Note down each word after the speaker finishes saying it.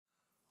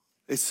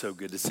It's so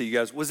good to see you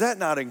guys. Was that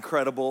not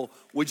incredible?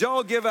 Would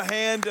y'all give a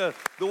hand to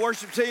the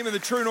worship team in the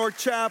True North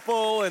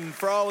Chapel, and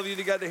for all of you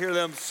that got to hear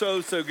them,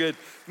 so good.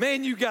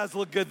 Man, you guys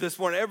look good this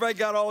morning. Everybody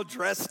got all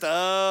dressed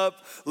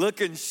up,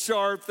 looking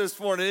sharp this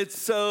morning.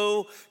 It's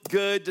so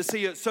good to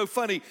see you. It's so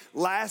funny.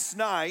 Last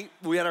night,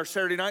 we had our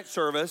Saturday night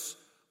service,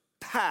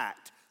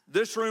 packed.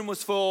 This room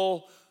was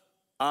full.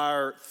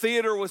 Our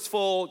theater was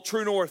full.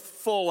 True North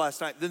full last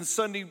night. Then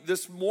Sunday,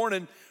 this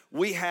morning,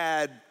 we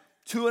had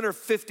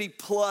 250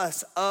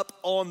 plus up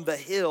on the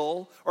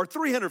hill, or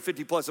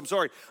 350 plus,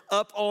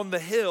 up on the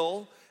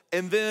hill,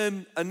 and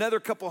then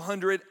another couple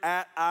hundred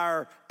at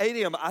our 8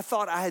 a.m. I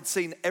thought I had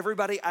seen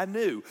everybody I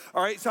knew.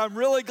 All right, so I'm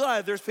really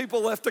glad there's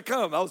people left to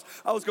come. I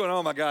was going,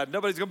 oh my God,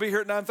 nobody's gonna be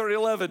here at 9:30,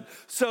 11.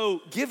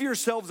 So give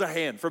yourselves a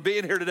hand for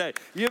being here today.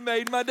 You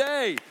made my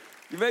day.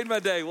 You made my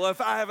day. Well,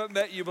 if I haven't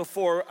met you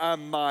before,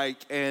 I'm Mike,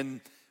 and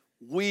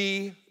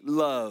we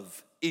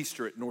love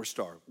Easter at North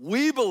Star.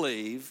 We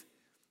believe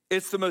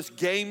it's the most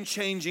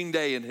game-changing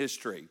day in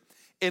history,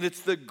 and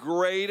it's the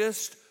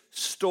greatest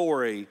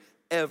story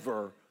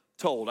ever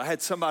told. I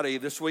had somebody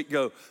this week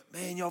go,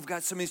 man, y'all have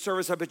got so many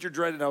service, I bet you're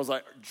dreading it. I was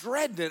like,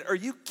 dreading it? Are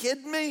you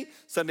kidding me?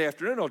 Sunday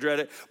afternoon, I'll dread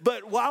it.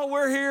 But while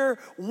we're here,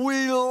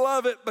 we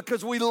love it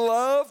because we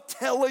love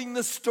telling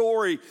the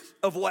story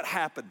of what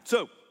happened.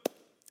 So,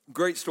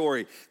 great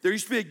story. There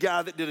used to be a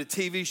guy that did a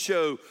TV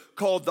show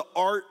called the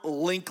Art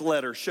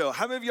Linkletter Show.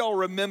 How many of y'all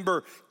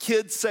remember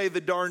Kids Say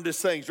the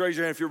Darndest Things? Raise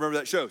your hand if you remember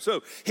that show.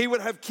 So he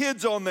would have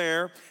kids on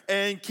there,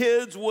 and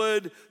kids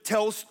would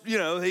tell,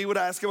 he would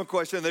ask them a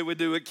question, and they would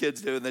do what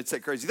kids do, and they'd say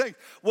crazy things.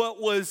 Well,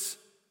 it was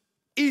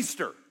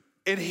Easter,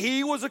 and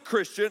he was a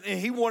Christian, and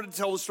he wanted to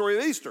tell the story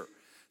of Easter.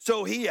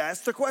 So he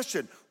asked the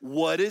question,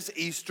 what is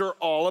Easter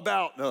all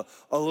about? And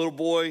a little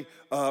boy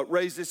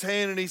raised his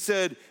hand and he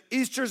said,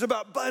 Easter's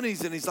about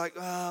bunnies. And he's like,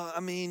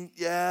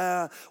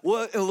 yeah.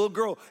 Well, and a little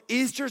girl,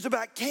 Easter's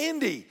about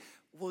candy.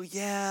 Well,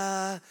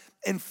 yeah.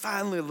 And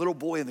finally, a little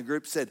boy in the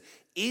group said,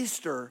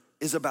 Easter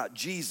is about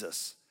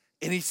Jesus.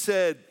 And he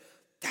said,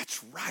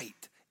 that's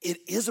right. It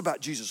is about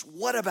Jesus.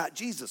 What about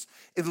Jesus?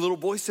 And the little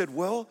boy said,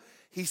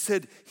 he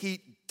said, he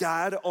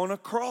died on a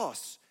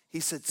cross. He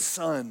said,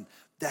 son,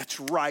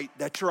 that's right.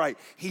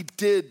 He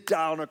did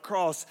die on a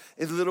cross.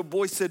 And the little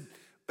boy said,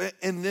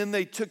 and then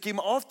they took him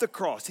off the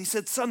cross. He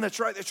said, son, that's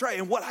right.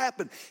 And what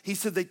happened? He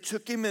said, they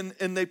took him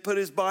and they put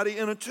his body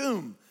in a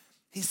tomb.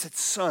 He said,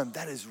 son,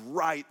 that is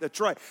right. That's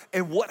right.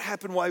 And what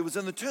happened while he was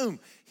in the tomb?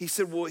 He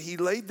said, well, he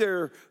laid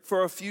there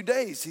for a few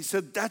days. He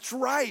said, that's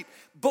right.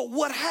 But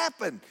what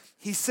happened?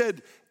 He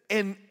said,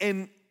 and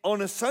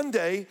on a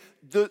Sunday,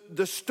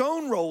 the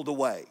stone rolled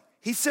away.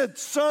 He said,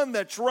 son,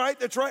 that's right.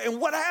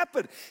 And what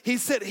happened? He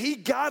said, he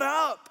got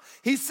up.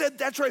 He said,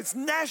 that's right. It's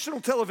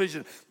national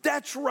television.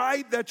 That's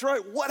right.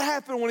 What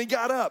happened when he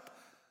got up?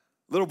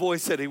 Little boy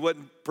said he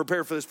wasn't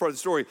prepared for this part of the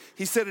story.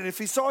 He said, and if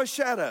he saw a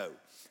shadow,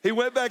 he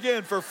went back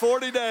in for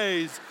 40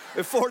 days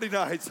and 40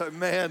 nights.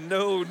 Man,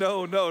 no,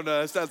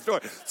 that's not the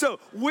story. So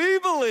we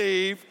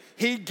believe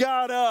he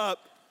got up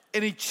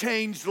and he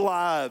changed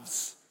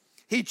lives.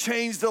 He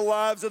changed the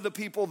lives of the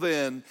people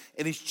then,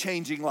 and he's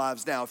changing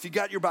lives now. If you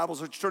got your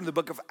Bibles, let's turn to the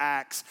book of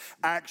Acts,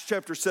 Acts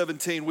chapter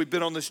 17. We've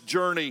been on this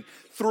journey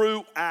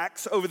through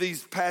Acts over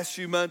these past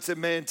few months, and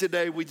man,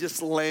 today we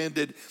just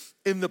landed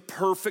in the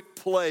perfect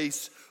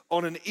place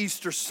on an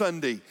Easter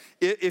Sunday.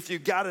 If you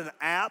got an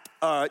app,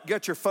 you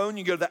got your phone,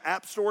 you can go to the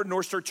App Store,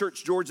 North Star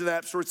Church, Georgia, the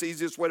App Store. It's the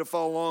easiest way to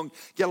follow along.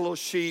 Get a little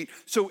sheet.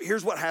 So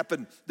here's what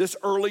happened. This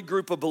early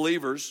group of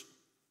believers,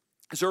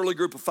 this early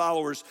group of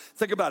followers,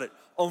 think about it.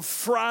 On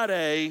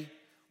Friday,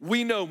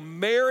 we know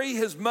Mary,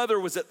 his mother,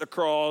 was at the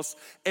cross,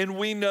 and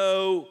we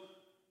know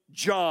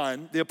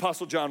John, the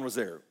Apostle John, was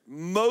there.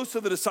 Most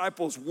of the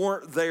disciples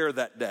weren't there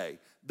that day.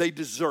 They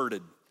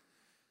deserted.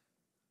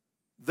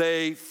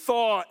 They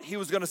thought he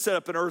was going to set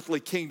up an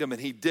earthly kingdom,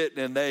 and he didn't,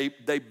 and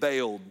they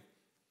bailed.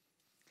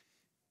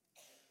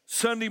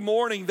 Sunday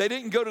morning, they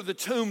didn't go to the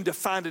tomb to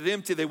find it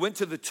empty. They went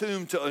to the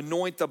tomb to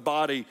anoint the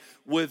body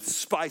with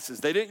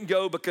spices. They didn't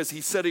go because he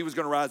said he was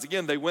going to rise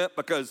again. They went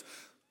because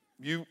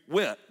you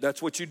went. That's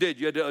what you did.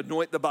 You had to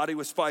anoint the body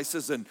with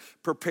spices and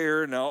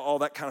prepare and all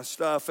that kind of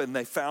stuff. And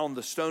they found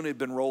the stone had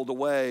been rolled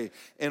away.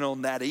 And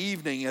on that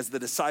evening, as the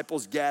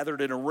disciples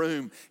gathered in a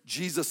room,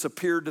 Jesus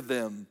appeared to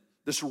them.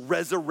 This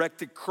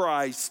resurrected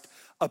Christ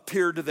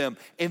appeared to them.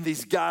 And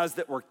these guys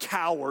that were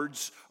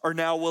cowards are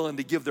now willing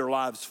to give their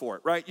lives for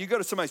it, right? You go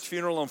to somebody's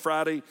funeral on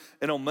Friday,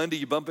 and on Monday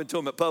you bump into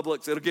them at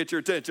Publix. It'll get your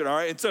attention, all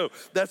right? And so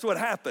that's what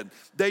happened.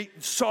 They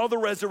saw the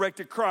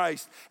resurrected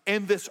Christ,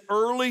 and this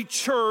early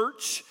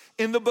church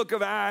in the book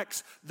of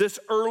Acts, this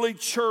early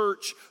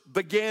church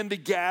began to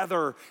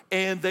gather,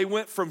 and they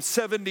went from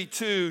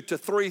 72 to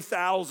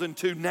 3,000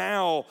 to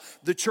now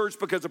the church,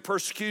 because of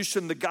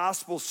persecution, the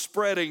gospel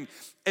spreading.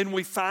 And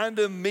we find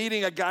him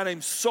meeting a guy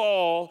named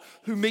Saul,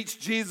 who meets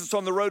Jesus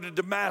on the road to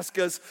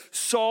Damascus.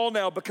 Saul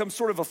now becomes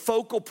sort of a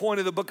focal point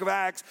of the book of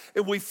Acts.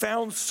 And we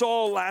found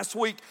Saul last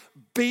week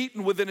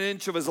beaten within an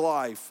inch of his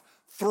life.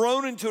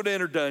 thrown into an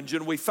inner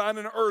dungeon. We find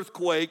an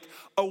earthquake,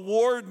 a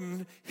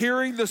warden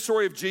hearing the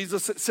story of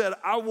Jesus that said,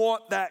 I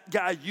want that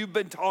guy you've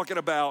been talking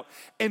about.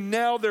 And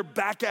now they're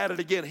back at it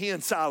again, he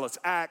and Silas.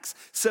 Acts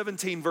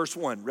 17, verse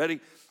 1. Ready?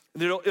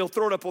 And it'll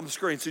throw it up on the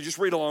screen, so just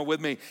read along with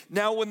me.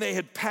 Now, when they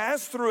had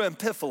passed through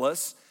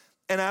Amphipolis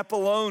and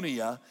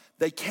Apollonia,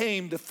 they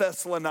came to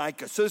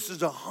Thessalonica. So this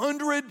is a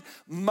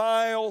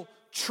 100-mile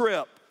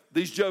trip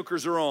these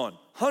jokers are on.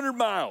 100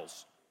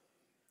 miles.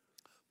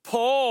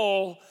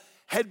 Paul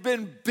had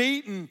been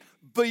beaten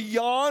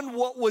beyond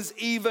what was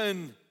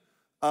even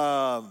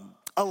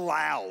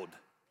allowed.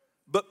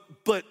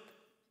 But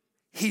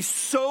he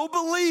so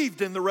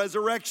believed in the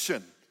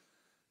resurrection,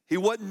 he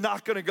wasn't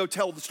not going to go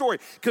tell the story,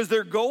 because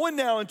they're going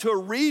now into a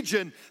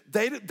region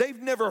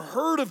they've never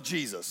heard of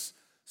Jesus.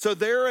 So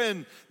they're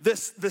in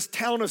this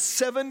town of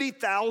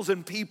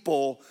 70,000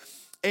 people,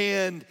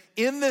 and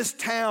in this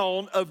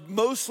town of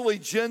mostly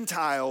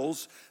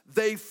Gentiles,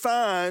 they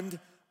find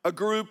a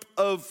group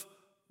of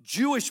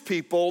Jewish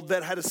people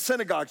that had a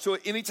synagogue. So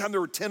anytime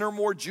there were 10 or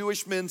more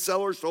Jewish men,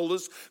 Sellers told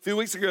us a few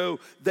weeks ago,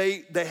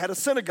 they had a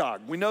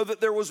synagogue. We know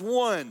that there was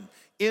one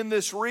in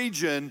this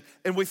region,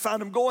 and we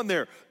found them going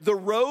there. The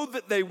road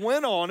that they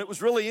went on, it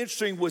was really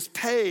interesting, was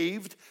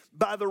paved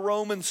by the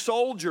Roman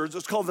soldiers.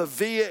 It's called the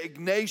Via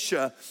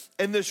Egnatia,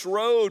 and this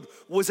road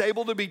was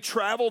able to be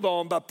traveled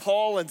on by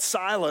Paul and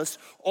Silas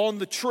on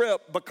the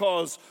trip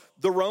because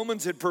the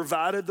Romans had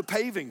provided the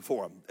paving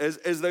for them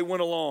as they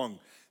went along.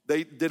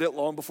 They did it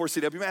long before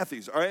C.W.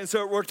 Matthews, all right? And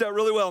so it worked out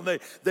really well, and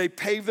they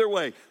paved their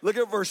way. Look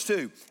at verse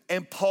 2.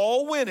 And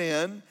Paul went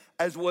in,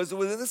 as was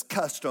within his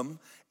custom,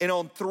 and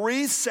on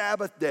 3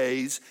 Sabbath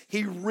days,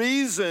 he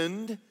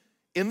reasoned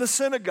in the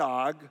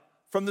synagogue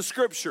from the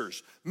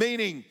scriptures,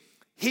 meaning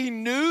he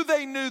knew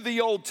they knew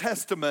the Old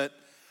Testament,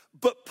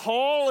 but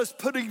Paul is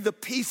putting the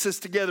pieces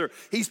together.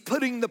 He's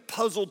putting the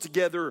puzzle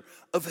together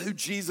of who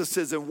Jesus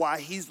is and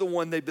why he's the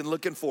one they've been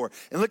looking for.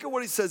 And look at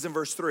what he says in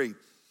verse 3.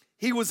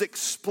 He was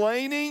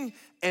explaining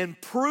and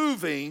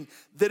proving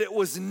that it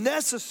was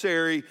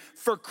necessary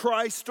for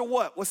Christ to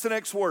what? What's the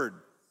next word?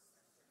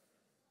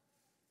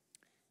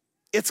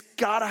 It's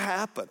got to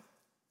happen.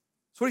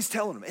 That's what he's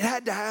telling them. It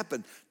had to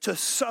happen to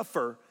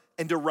suffer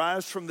and to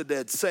rise from the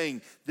dead,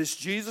 saying, this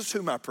Jesus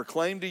whom I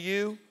proclaim to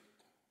you,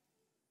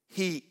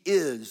 he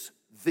is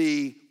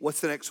the,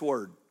 what's the next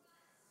word?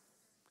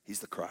 He's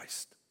the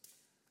Christ.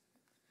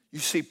 You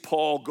see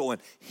Paul going,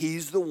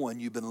 he's the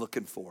one you've been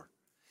looking for.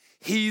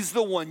 He's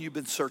the one you've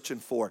been searching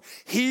for.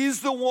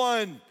 He's the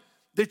one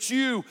that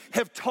you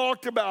have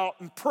talked about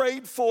and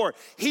prayed for.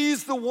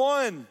 He's the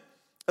one.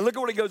 And look at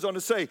what he goes on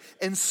to say.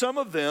 And some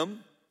of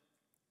them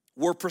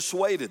were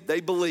persuaded. They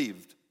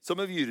believed. Some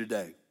of you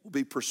today will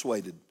be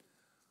persuaded.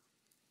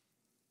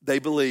 They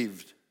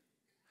believed.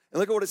 And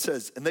look at what it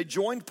says. And they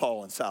joined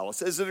Paul and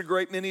Silas, as did a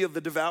great many of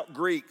the devout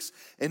Greeks,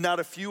 and not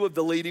a few of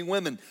the leading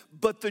women.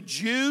 But the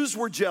Jews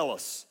were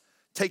jealous,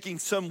 taking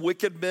some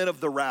wicked men of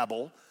the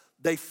rabble.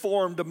 They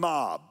formed a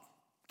mob.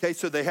 Okay,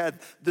 so they had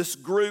this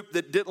group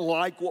that didn't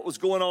like what was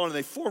going on, and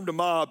they formed a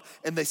mob,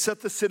 and they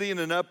set the city in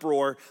an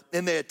uproar,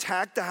 and they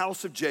attacked the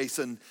house of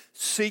Jason,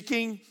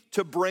 seeking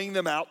to bring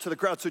them out to the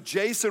crowd. So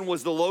Jason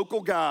was the local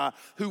guy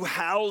who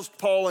housed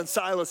Paul and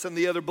Silas and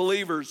the other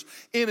believers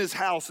in his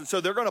house, and so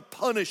they're going to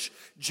punish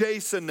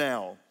Jason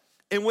now.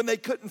 And when they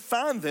couldn't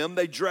find them,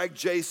 they dragged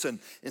Jason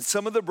and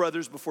some of the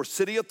brothers before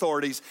city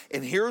authorities.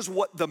 And here's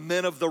what the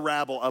men of the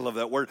rabble, I love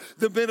that word,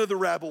 the men of the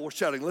rabble were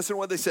shouting. Listen to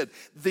what they said.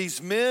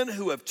 These men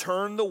who have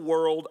turned the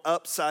world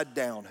upside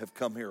down have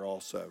come here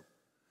also.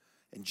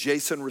 And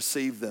Jason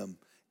received them.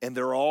 And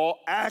they're all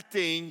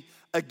acting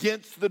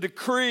against the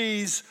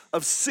decrees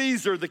of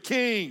Caesar the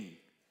king.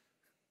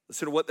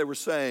 Listen to what they were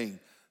saying.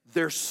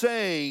 They're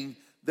saying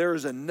there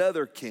is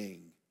another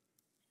king,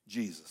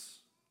 Jesus.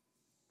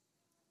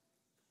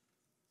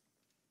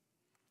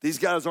 These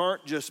guys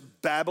aren't just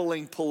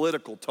babbling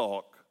political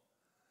talk.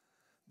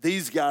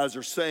 These guys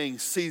are saying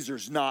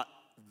Caesar's not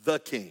the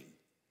king.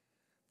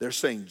 They're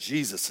saying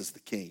Jesus is the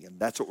king, and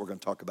that's what we're going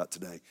to talk about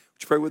today.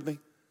 Would you pray with me?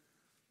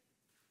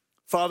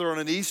 Father, on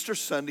an Easter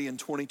Sunday in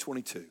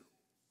 2022,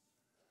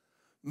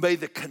 may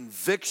the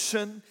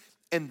conviction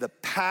and the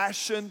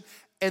passion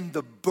and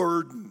the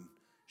burden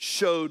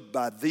showed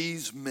by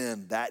these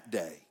men that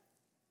day,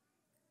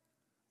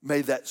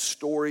 may that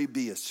story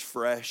be as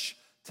fresh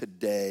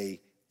today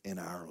in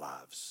our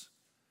lives.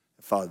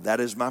 Father, that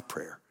is my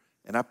prayer,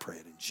 and I pray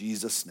it in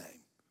Jesus' name.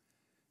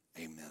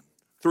 Amen.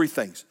 3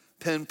 things: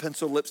 pen,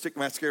 pencil, lipstick,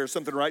 mascara,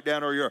 something to write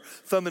down, or you're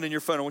thumbing in your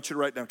phone. I want you to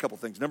write down a couple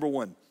things. Number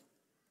 1,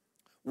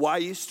 why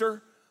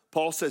Easter?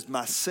 Paul says,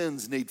 my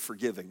sins need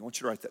forgiving. I want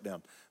you to write that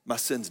down. My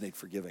sins need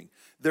forgiving.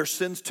 Their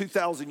sins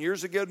 2,000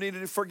 years ago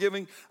needed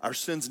forgiving. Our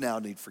sins now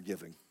need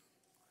forgiving.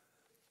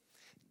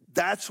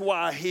 That's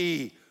why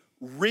he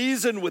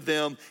reasoned with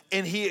them,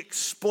 and he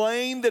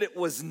explained that it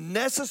was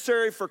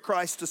necessary for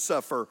Christ to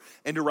suffer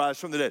and to rise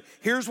from the dead.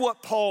 Here's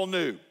what Paul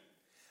knew.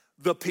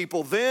 The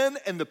people then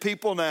and the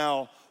people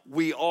now,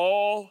 we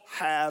all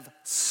have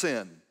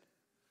sin.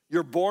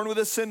 You're born with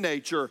a sin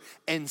nature,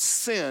 and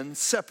sin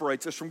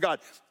separates us from God.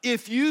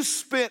 If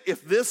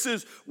this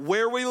is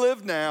where we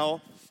live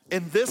now,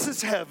 and this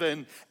is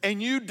heaven,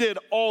 and you did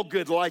all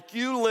good, like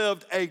you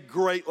lived a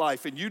great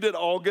life, and you did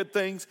all good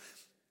things,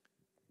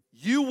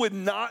 you would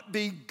not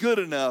be good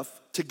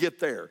enough to get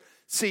there.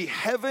 See,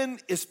 heaven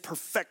is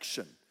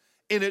perfection,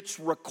 and it's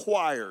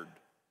required.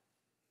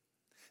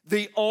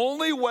 The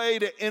only way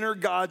to enter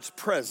God's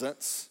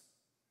presence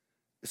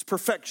is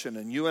perfection,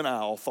 and you and I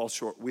all fall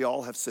short. We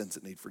all have sins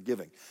that need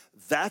forgiving.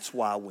 That's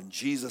why when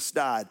Jesus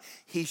died,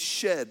 he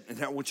shed,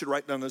 and I want you to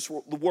write down this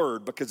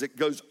word because it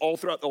goes all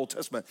throughout the Old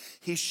Testament.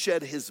 He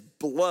shed his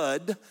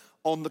blood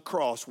on the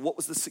cross. What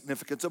was the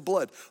significance of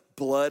blood?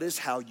 Blood is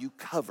how you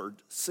covered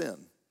sin.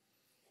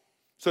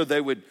 So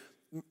they would,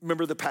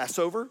 remember the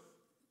Passover?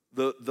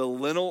 The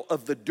lintel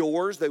of the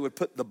doors, they would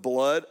put the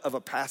blood of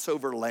a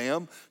Passover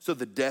lamb so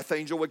the death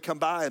angel would come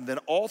by. And then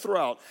all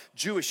throughout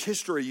Jewish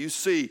history, you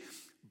see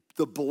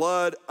the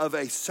blood of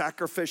a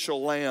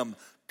sacrificial lamb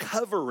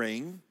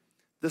covering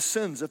the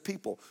sins of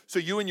people. So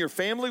you and your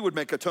family would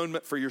make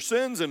atonement for your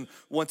sins, and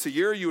once a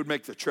year you would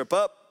make the trip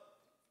up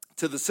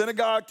to the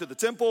synagogue, to the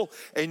temple,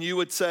 and you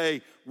would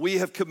say, we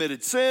have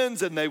committed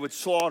sins, and they would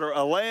slaughter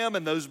a lamb,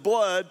 and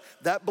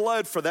that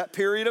blood for that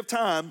period of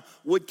time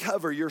would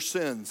cover your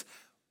sins.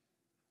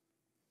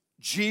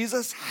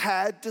 Jesus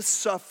had to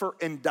suffer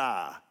and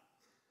die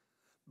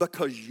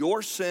because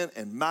your sin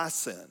and my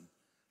sin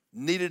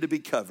needed to be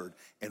covered,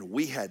 and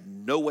we had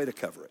no way to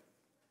cover it.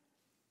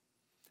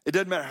 It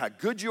doesn't matter how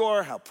good you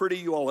are, how pretty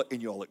you all look, and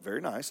you all look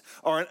very nice.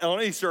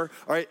 On Easter,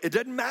 all right, it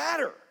doesn't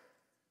matter.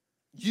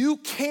 You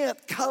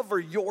can't cover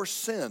your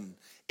sin.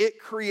 It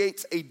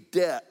creates a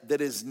debt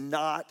that is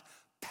not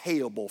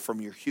payable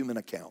from your human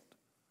account.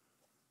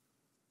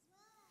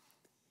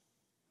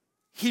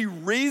 He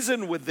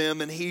reasoned with them,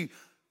 and he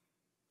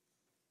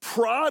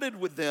prodded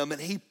with them,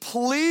 and he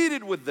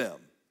pleaded with them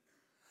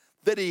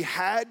that he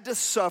had to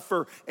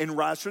suffer and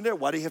rise from the dead.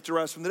 Why do he have to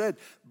rise from the dead?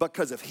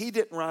 Because if he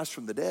didn't rise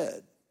from the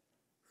dead,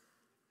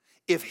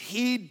 if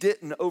he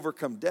didn't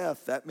overcome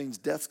death, that means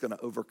death's going to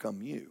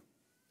overcome you.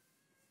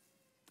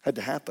 Had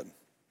to happen.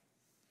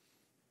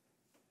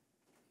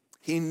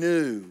 He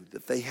knew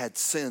that they had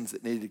sins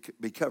that needed to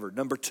be covered.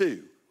 Number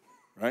two,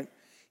 right?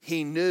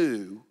 He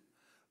knew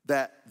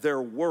that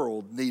their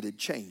world needed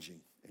changing,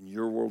 and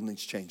your world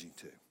needs changing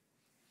too.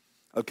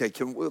 Okay,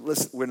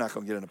 we're not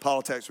going to get into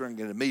politics, we're not going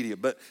to get into media,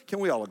 but can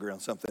we all agree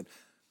on something?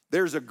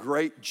 There's a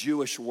great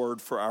Jewish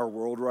word for our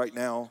world right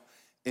now,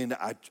 and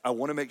I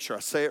want to make sure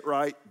I say it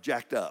right,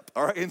 jacked up,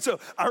 all right? And so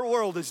our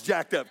world is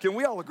jacked up. Can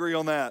we all agree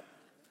on that?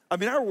 I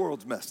mean, our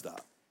world's messed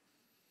up.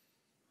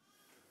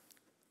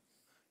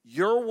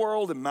 Your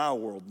world and my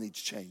world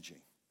needs changing.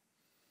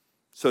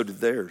 So did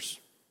theirs.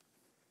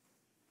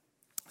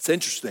 It's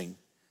interesting.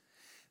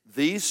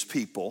 These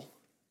people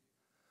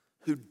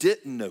who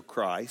didn't know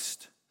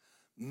Christ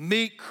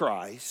meet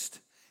Christ,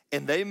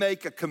 and they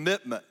make a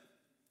commitment.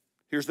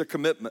 Here's their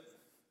commitment.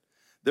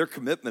 Their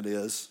commitment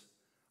is,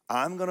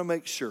 I'm going to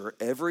make sure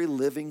every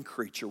living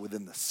creature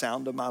within the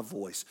sound of my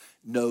voice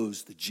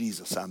knows the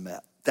Jesus I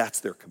met. That's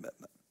their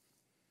commitment.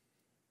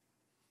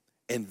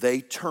 And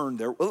they turned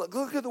their,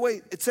 look at the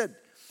way it said,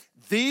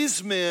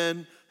 these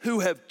men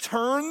who have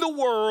turned the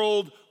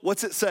world,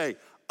 what's it say?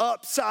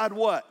 Upside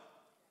what?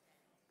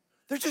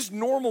 They're just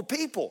normal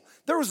people.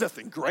 There was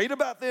nothing great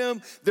about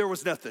them. There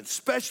was nothing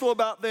special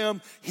about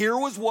them. Here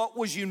was what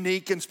was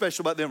unique and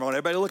special about them. I want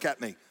everybody to look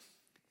at me.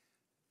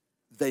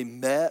 They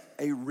met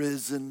a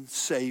risen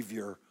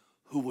Savior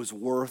who was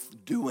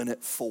worth doing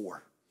it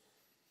for.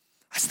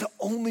 That's the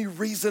only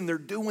reason they're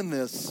doing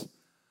this.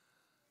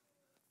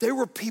 They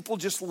were people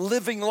just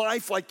living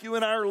life like you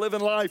and I are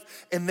living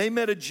life, and they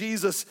met a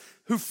Jesus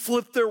who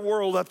flipped their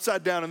world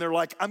upside down, and they're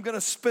like, I'm going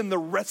to spend the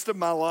rest of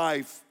my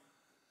life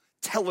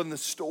telling the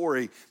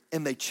story,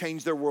 and they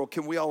changed their world.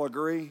 Can we all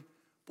agree?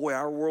 Boy,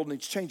 our world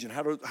needs changing.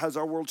 How does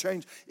our world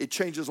change? It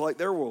changes like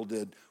their world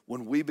did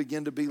when we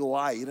begin to be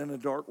light in a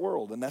dark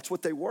world, and that's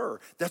what they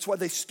were. That's why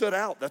they stood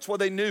out. That's why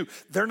they knew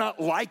they're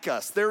not like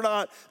us. They're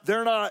not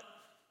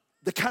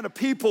the kind of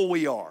people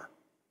we are.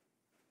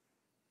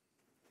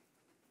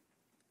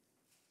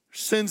 Their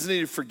sins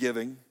needed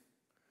forgiving.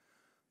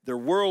 Their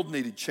world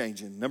needed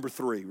changing. Number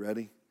three,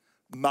 ready?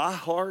 My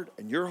heart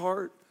and your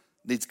heart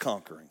needs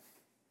conquering.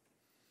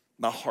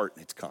 My heart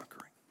needs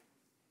conquering.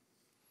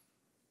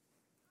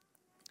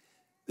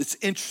 It's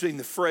interesting,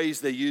 the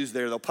phrase they use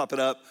there, they'll pop it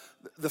up.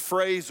 The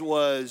phrase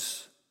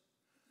was,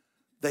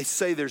 they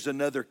say there's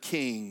another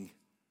king,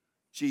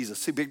 Jesus.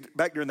 See,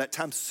 back during that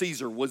time,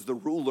 Caesar was the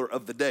ruler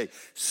of the day.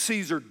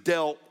 Caesar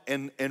dealt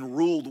and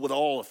ruled with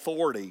all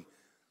authority.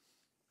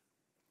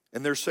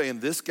 And they're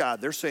saying this guy,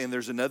 they're saying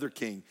there's another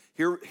king.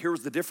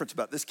 Here's the difference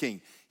about this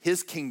king.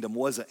 His kingdom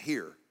wasn't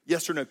here.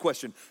 Yes or no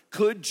question.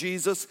 Could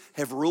Jesus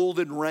have ruled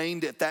and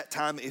reigned at that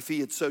time if he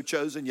had so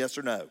chosen? Yes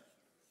or no?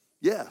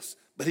 Yes,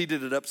 but he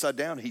did it upside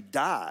down. He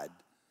died.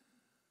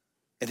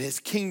 And his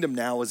kingdom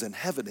now is in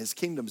heaven. His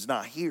kingdom's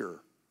not here.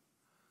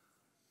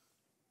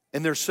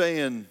 And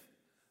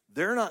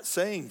they're not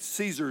saying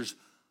Caesar's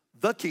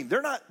the king.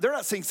 They're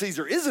not saying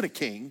Caesar isn't a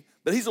king,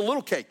 but he's a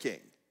little K king.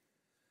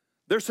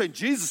 They're saying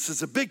Jesus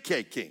is a big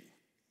K king.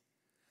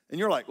 And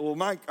you're like, well,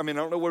 Mike, I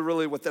don't know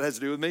what that has to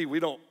do with me.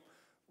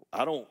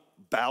 I don't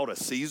bow to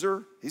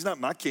Caesar. He's not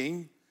my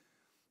king.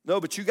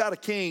 No, but you got a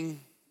king.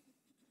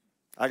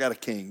 I got a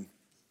king.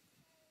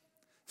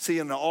 See,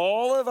 in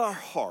all of our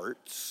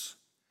hearts,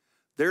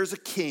 there's a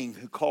king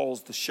who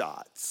calls the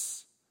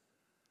shots.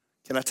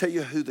 Can I tell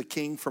you who the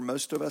king for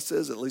most of us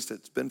is? At least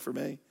it's been for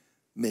me.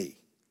 Me.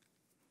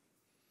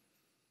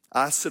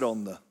 I sit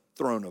on the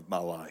throne of my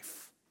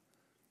life.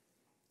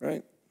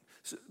 Right?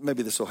 So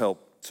maybe this will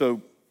help.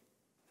 So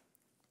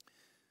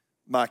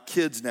my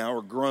kids now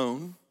are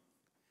grown,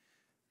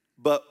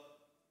 but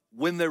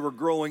when they were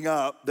growing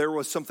up, there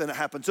was something that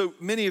happened. So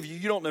many of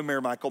you don't know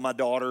Mary Michael, my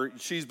daughter.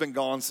 She's been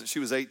gone since she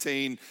was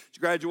 18. She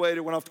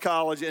graduated, went off to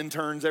college,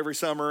 interns every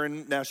summer,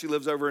 and now she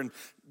lives over and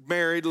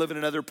married, living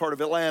in another part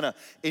of Atlanta.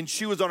 And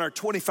she was on our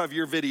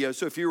 25-year video.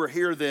 So if you were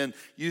here then,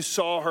 you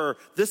saw her.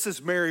 This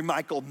is Mary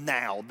Michael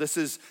now. This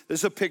is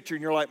a picture,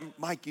 and you're like,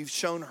 Mike, you've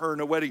shown her in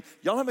a wedding.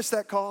 Y'all know how much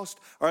that cost?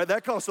 All right,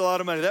 that cost a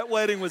lot of money. That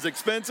wedding was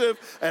expensive,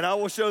 and I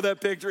will show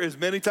that picture as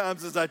many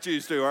times as I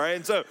choose to, all right?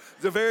 And so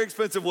it's a very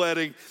expensive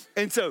wedding.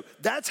 And so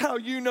that's how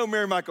you know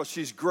Mary Michael.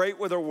 She's great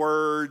with her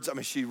words.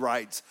 She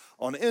writes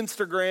on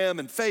Instagram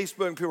and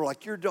Facebook, and people are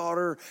like, your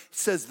daughter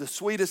says the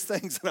sweetest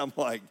things. And I'm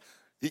like,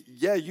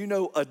 yeah, you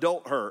know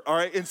adult her, all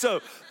right? And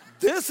so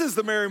this is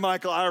the Mary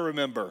Michael I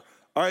remember.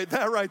 All right,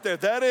 that right there,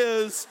 that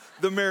is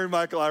the Mary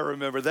Michael I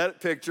remember.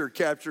 That picture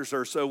captures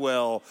her so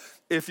well.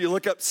 If you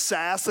look up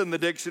sass in the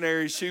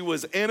dictionary, she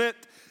was in it.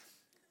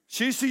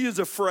 She used to use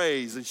a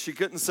phrase, and she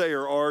couldn't say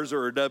her R's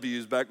or her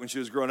W's back when she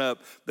was growing up,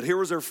 but here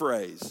was her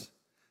phrase.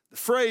 The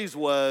phrase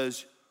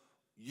was,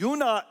 you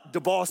not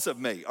the boss of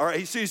me. All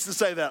right, she used to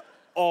say that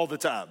all the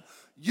time.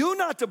 You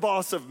not the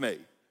boss of me,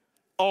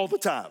 all the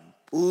time.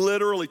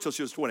 Literally till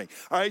she was 20.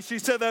 All right, she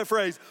said that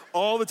phrase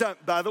all the time.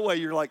 By the way,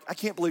 you're like, I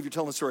can't believe you're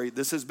telling the story.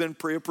 This has been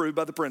pre-approved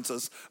by the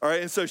princess. All right,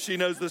 and so she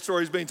knows the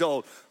story's being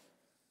told.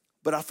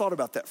 But I thought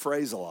about that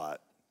phrase a lot.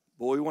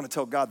 Boy, we want to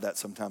tell God that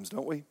sometimes,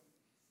 don't we?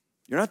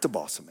 You're not the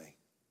boss of me.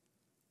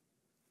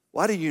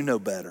 Why do you know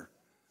better?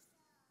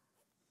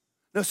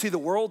 No, see, the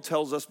world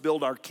tells us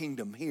build our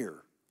kingdom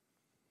here.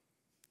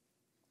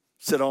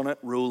 Sit on it,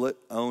 rule it,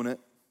 own it,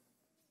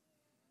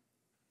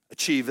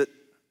 achieve it,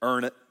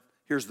 earn it.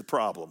 Here's the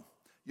problem.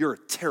 You're a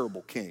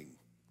terrible king.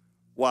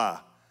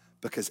 Why?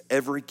 Because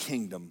every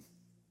kingdom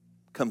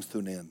comes to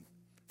an end.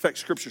 In fact,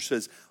 Scripture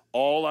says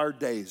all our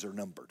days are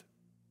numbered.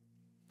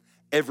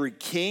 Every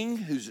king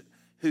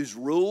who's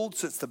ruled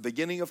since the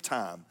beginning of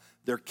time,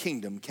 their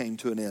kingdom came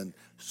to an end.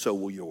 So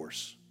will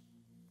yours.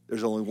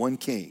 There's only one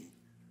king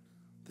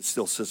that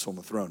still sits on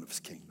the throne of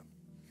his kingdom.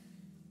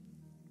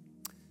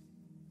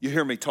 You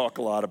hear me talk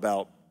a lot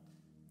about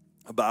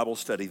a Bible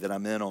study that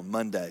I'm in on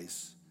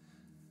Mondays.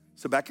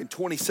 So back in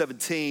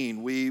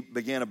 2017, we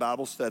began a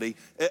Bible study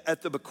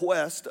at the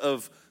bequest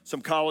of some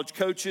college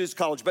coaches,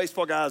 college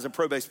baseball guys, and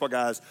pro baseball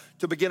guys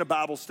to begin a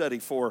Bible study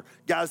for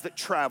guys that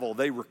travel.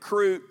 They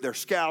recruit, they're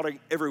scouting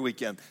every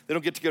weekend. They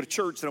don't get to go to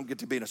church. They don't get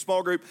to be in a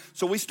small group.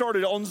 So we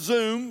started on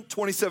Zoom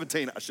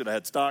 2017. I should have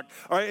had stock.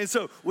 All right, and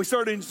so we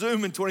started in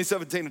Zoom in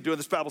 2017 and doing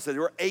this Bible study.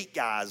 There were 8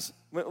 guys.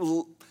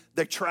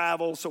 They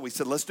travel, so we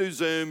said, let's do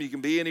Zoom. You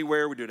can be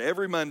anywhere. We do it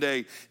every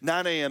Monday,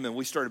 9 a.m., and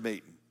we started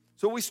meeting.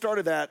 So we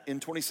started that in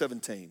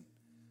 2017.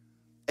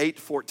 8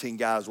 to 14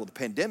 guys. Well, the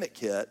pandemic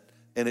hit,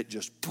 and it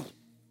just,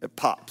 it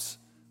pops.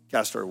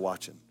 Guys started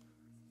watching.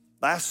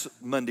 Last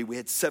Monday, we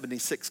had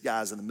 76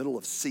 guys in the middle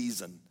of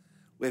season.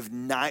 We had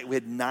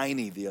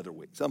 90 the other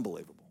week. It's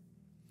unbelievable.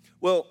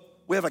 Well,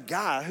 we have a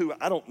guy who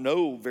I don't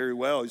know very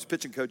well. He's a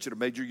pitching coach at a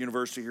major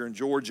university here in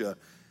Georgia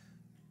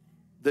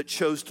that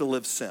chose to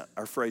live sent,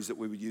 our phrase that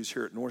we would use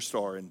here at North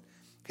Star. And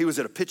he was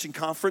at a pitching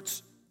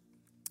conference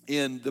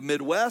in the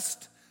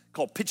Midwest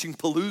called Pitching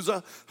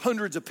Palooza.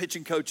 Hundreds of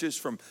pitching coaches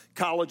from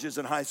colleges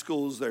and high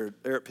schools, they're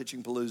at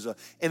Pitching Palooza.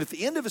 And at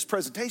the end of his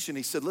presentation,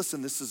 he said,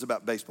 listen, this is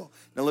about baseball.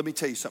 Now, let me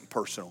tell you something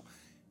personal.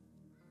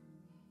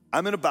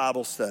 I'm in a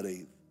Bible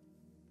study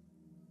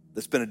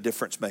that's been a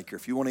difference maker.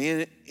 If you want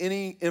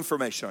any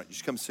information on it, you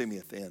should come see me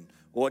at the end.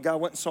 Well, a guy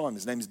went and saw him.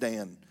 His name's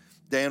Dan.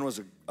 Dan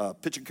was a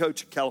pitching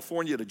coach in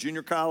California at a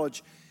junior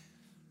college.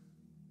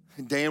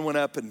 And Dan went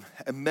up and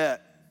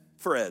met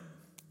Fred.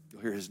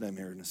 You'll hear his name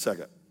here in a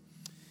second.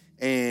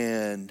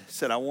 And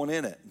said, I want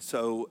in it. And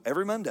so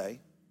every Monday,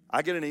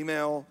 I get an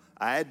email.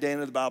 I add Dan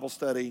to the Bible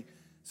study.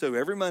 So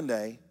every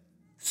Monday,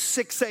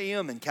 6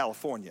 a.m. in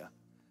California,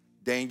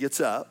 Dan gets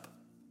up,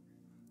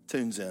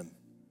 tunes in,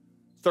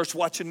 starts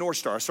watching North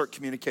Star. I start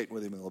communicating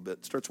with him a little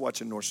bit, starts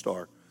watching North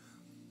Star.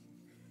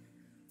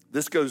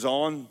 This goes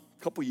on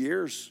a couple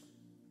years.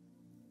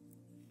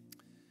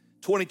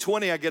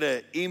 2020, I get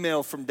an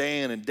email from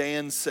Dan, and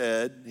Dan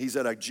said, he's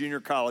at a junior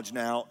college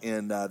now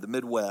in the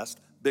Midwest,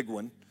 big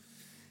one,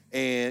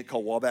 and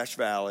called Wabash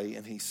Valley,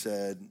 and he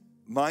said,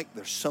 Mike,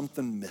 there's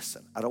something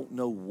missing. I don't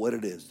know what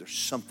it is. There's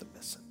something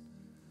missing.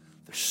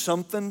 There's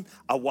something.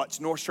 I watch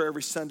North Star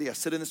every Sunday. I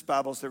sit in this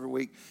Bible every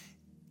week,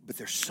 but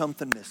there's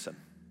something missing.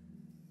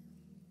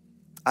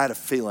 I had a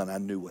feeling I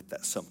knew what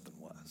that something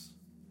was.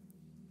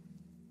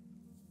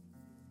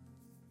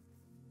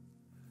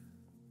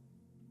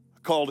 I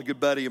called a good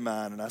buddy of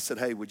mine and I said,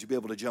 hey, would you be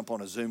able to jump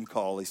on a Zoom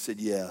call? He said,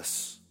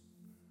 yes.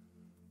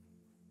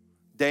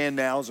 Dan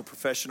now is a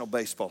professional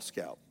baseball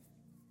scout.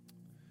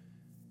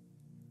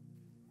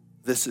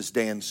 This is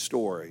Dan's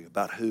story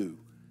about who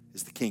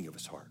is the king of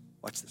his heart.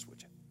 Watch this,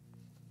 would you?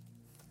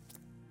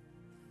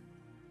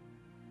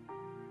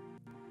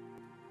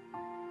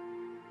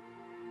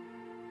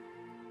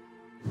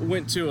 We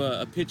went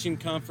to a pitching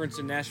conference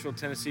in Nashville,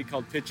 Tennessee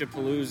called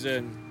Pitchapalooza,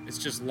 and it's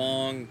just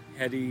long,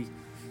 heady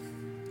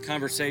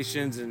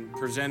conversations and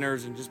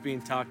presenters and just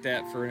being talked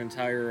at for an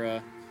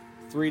entire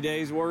 3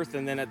 days worth.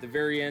 And then at the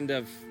very end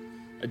of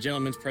a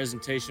gentleman's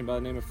presentation by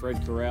the name of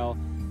Fred Corral,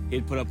 he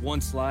had put up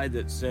one slide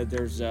that said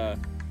there's a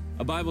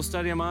Bible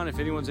study I'm on. If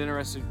anyone's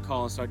interested,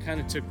 call. So I kind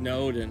of took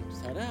note and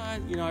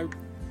thought,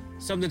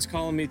 something's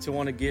calling me to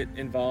want to get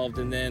involved.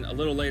 And then a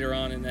little later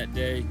on in that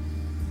day,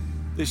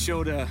 they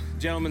showed a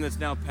gentleman that's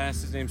now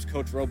passed. His name's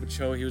Coach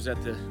Robichaux. He was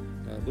at the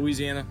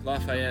Louisiana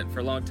Lafayette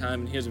for a long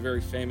time, and he has a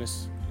very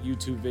famous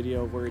YouTube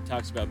video where he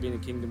talks about being a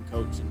kingdom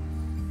coach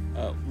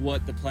and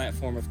what the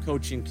platform of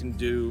coaching can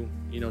do,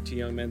 to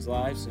young men's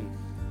lives. And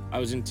I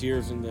was in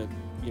tears, and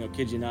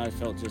kid you not, I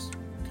felt just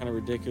kind of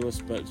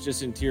ridiculous, but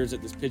just in tears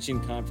at this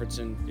pitching conference,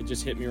 and it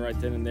just hit me right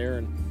then and there.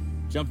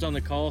 And jumped on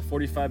the call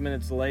 45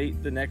 minutes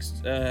late the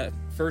next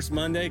first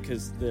Monday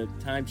because the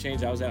time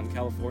changed. I was out in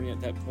California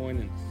at that point,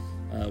 and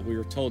we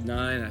were told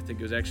 9. I think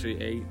it was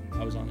actually 8.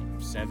 I was on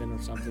 7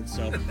 or something.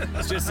 So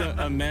it's just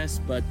a mess,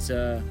 but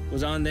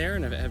was on there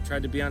and have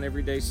tried to be on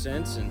every day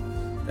since.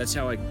 And that's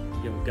how I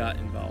got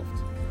involved.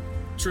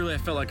 Truly, I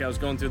felt like I was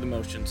going through the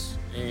motions.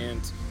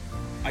 And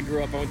I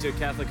went to a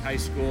Catholic high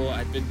school.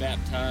 I'd been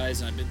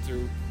baptized. I'd been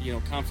through,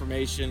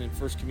 confirmation and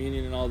First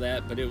Communion and all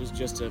that. But it was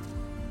just a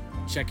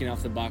checking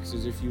off the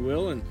boxes, if you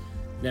will, and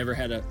never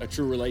had a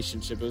true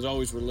relationship. It was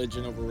always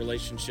religion over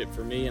relationship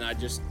for me. And I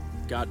just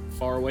got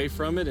far away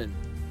from it and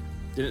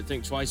didn't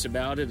think twice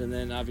about it. And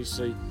then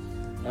obviously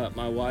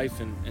my wife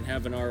and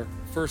having our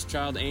first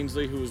child,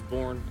 Ainsley, who was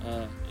born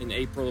in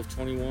April of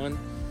 21,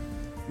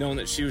 knowing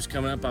that she was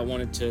coming up, I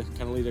wanted to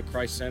kind of lead a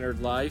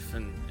Christ-centered life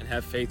and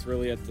have faith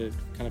really at the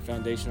kind of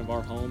foundation of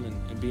our home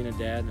and being a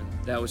dad.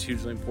 And that was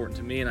hugely important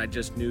to me. And I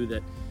just knew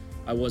that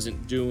I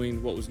wasn't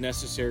doing what was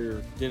necessary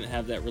or didn't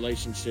have that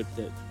relationship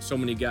that so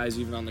many guys,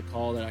 even on the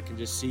call that I can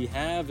just see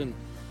have. And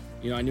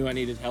I knew I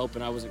needed help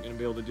and I wasn't going to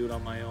be able to do it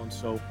on my own.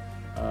 So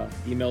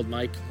emailed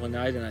Mike one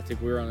night, and I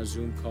think we were on a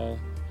Zoom call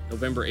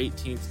November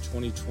 18th,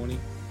 2020,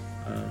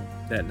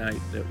 that night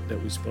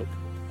that we spoke.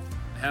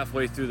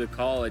 Halfway through the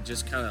call, I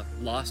just kind of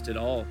lost it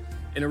all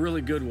in a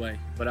really good way.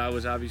 But I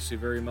was obviously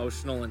very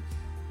emotional, and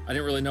I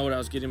didn't really know what I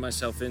was getting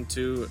myself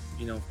into,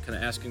 kind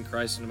of asking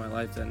Christ into my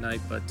life that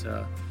night. But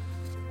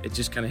it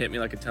just kind of hit me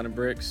like a ton of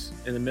bricks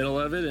in the middle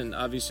of it, and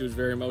obviously it was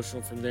very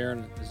emotional from there.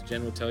 And as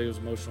Jen will tell you, it was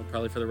emotional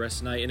probably for the rest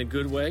of the night in a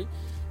good way.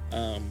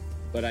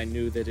 But I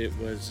knew that it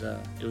was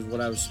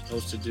what I was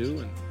supposed to do,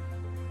 and